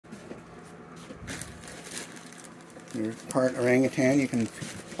You're part orangutan, you can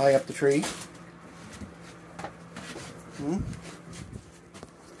fly up the tree.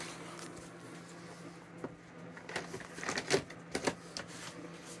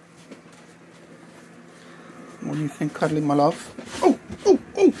 What do you think, Cuddly, my love? Oh, oh,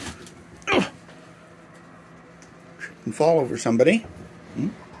 oh! Ugh. Shouldn't fall over somebody.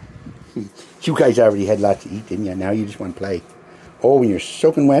 You guys already had lots to eat, didn't you? Now you just want to play. Oh, when you're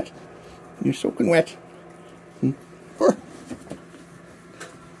soaking wet. You're soaking wet. Who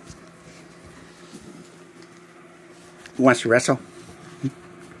wants to wrestle?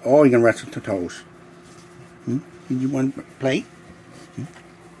 Oh, you're going to wrestle to toes. Did you want to play?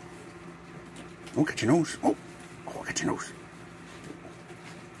 Oh, get your nose. Oh, get your nose.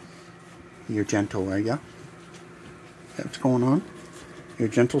 You're gentle, are you? That's what's going on? You're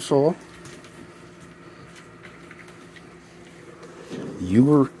a gentle soul?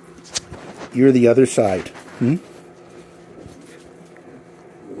 You're the other side.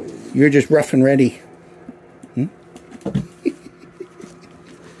 You're just rough and ready.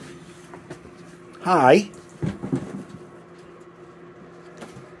 Hi.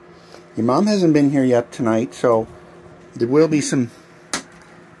 Your mom hasn't been here yet tonight, so there will be some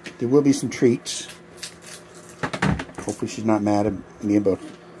treats. Hopefully she's not mad at me about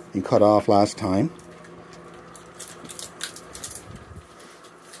being cut off last time.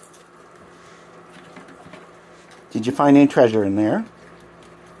 Did you find any treasure in there?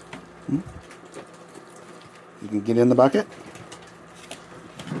 You can get in the bucket?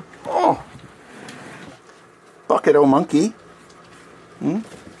 Oh! Bucket, oh monkey. You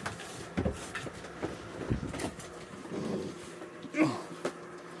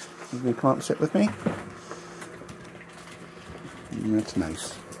can come up and sit with me? That's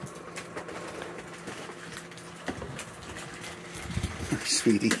nice.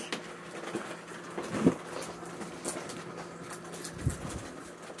 Sweetie.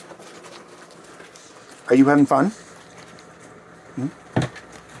 Are you having fun?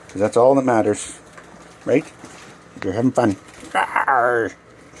 Because that's all that matters. Right? You're having fun.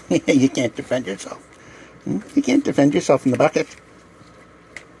 You can't defend yourself. You can't defend yourself in the bucket.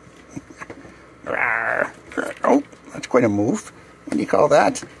 Oh, that's quite a move. What do you call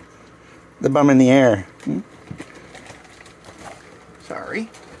that? The bum in the air. Sorry.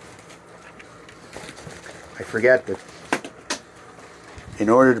 I forget that in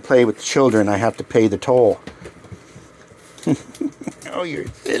order to play with children, I have to pay the toll. Oh, you're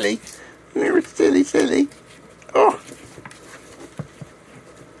silly. You're silly, silly. Oh.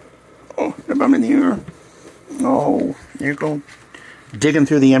 Oh, the bum in the air. Oh, you're going digging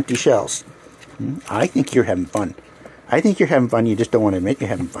through the empty shells. I think you're having fun. I think you're having fun. You just don't want to admit you're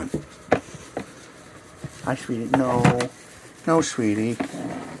having fun. Hi, sweetie. No. No, sweetie.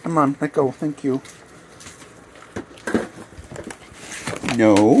 Come on, let go. Thank you.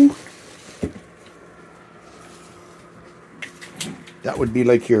 No. That would be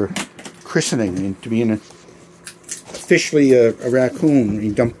like your christening and to be officially a raccoon when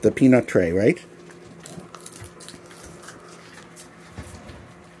you dump the peanut tray, right?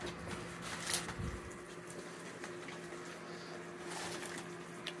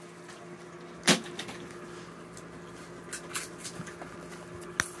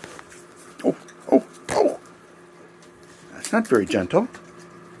 Oh, oh, oh. That's not very gentle.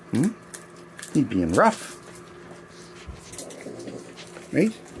 He's being rough.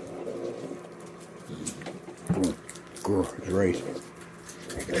 Right? Grr, is right.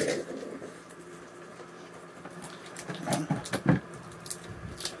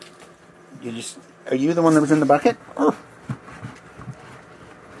 Are you the one that was in the bucket? Oh.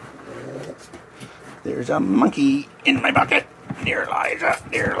 There's a monkey in my bucket. Dear Liza,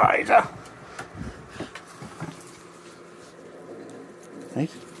 dear Liza.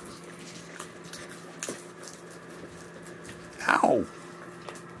 Right? Ow!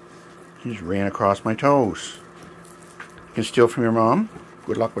 He just ran across my toes. You can steal from your mom?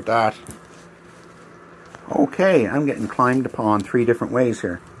 Good luck with that. Okay, I'm getting climbed upon 3 different ways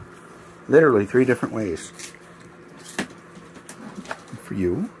here. Literally 3 different ways. One for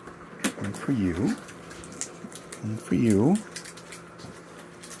you. One for you. One for you.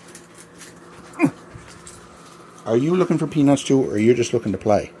 Are you looking for peanuts too, or are you just looking to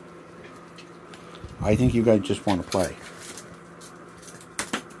play? I think you guys just want to play.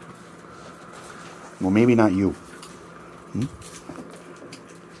 Well, maybe not you.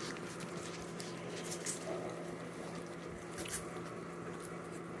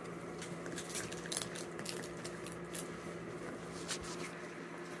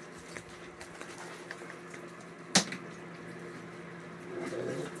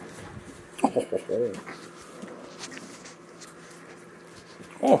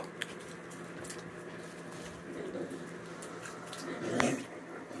 Oh.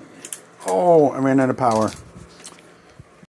 Oh, I ran out of power.